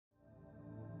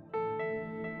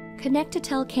Connect to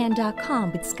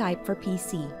Telcan.com with Skype for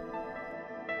PC.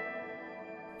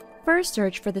 First,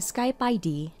 search for the Skype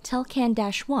ID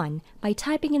Telcan-1 by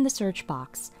typing in the search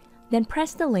box. Then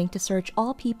press the link to search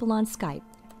all people on Skype.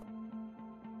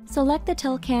 Select the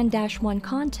Telcan-1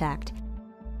 contact,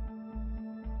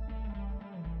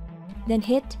 then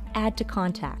hit Add to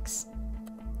Contacts.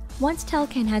 Once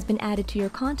Telcan has been added to your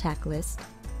contact list,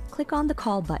 click on the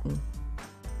Call button.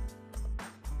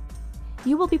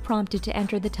 You will be prompted to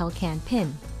enter the Telcan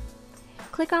PIN.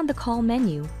 Click on the Call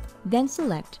menu, then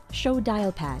select Show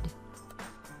Dial Pad.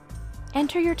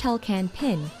 Enter your Telcan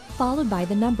PIN, followed by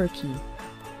the number key.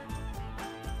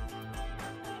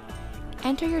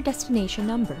 Enter your destination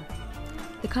number,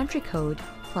 the country code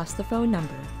plus the phone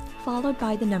number, followed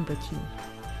by the number key.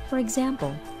 For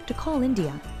example, to call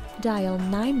India, dial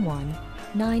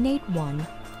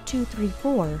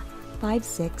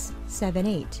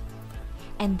 91-981-234-5678.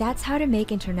 And that's how to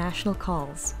make international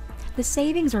calls. The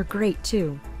savings are great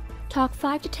too. Talk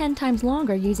 5 to 10 times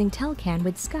longer using Telcan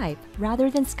with Skype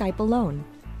rather than Skype alone.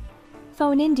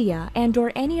 Phone India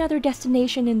and/or any other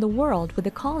destination in the world with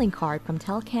a calling card from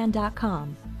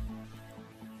Telcan.com.